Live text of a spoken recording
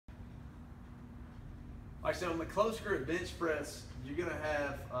Like I said, on the close grip bench press, you're gonna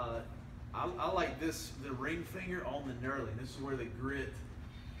have, I like this, the ring finger on the knurling. This is where the grit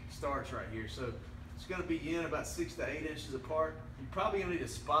starts right here. So it's gonna be in about 6 to 8 inches apart. You're probably gonna need a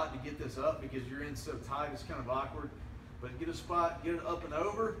spot to get this up because you're in so tight, it's kind of awkward. But get a spot, get it up and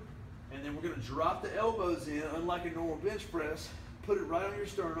over, and then we're gonna drop the elbows in, unlike a normal bench press, put it right on your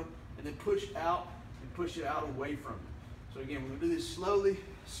sternum, and then push out and push it out away from it. So again, we're gonna do this slowly,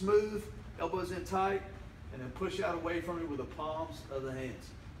 smooth, elbows in tight, and then push out away from it with the palms of the hands.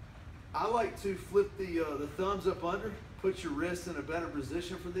 I like to flip the thumbs up under, put your wrists in a better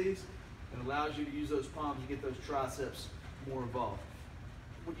position for these, and allows you to use those palms to get those triceps more involved.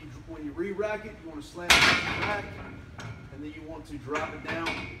 When you re-rack it, you want to slam it on the rack, and then you want to drop it down,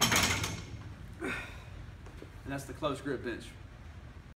 and that's the close grip bench.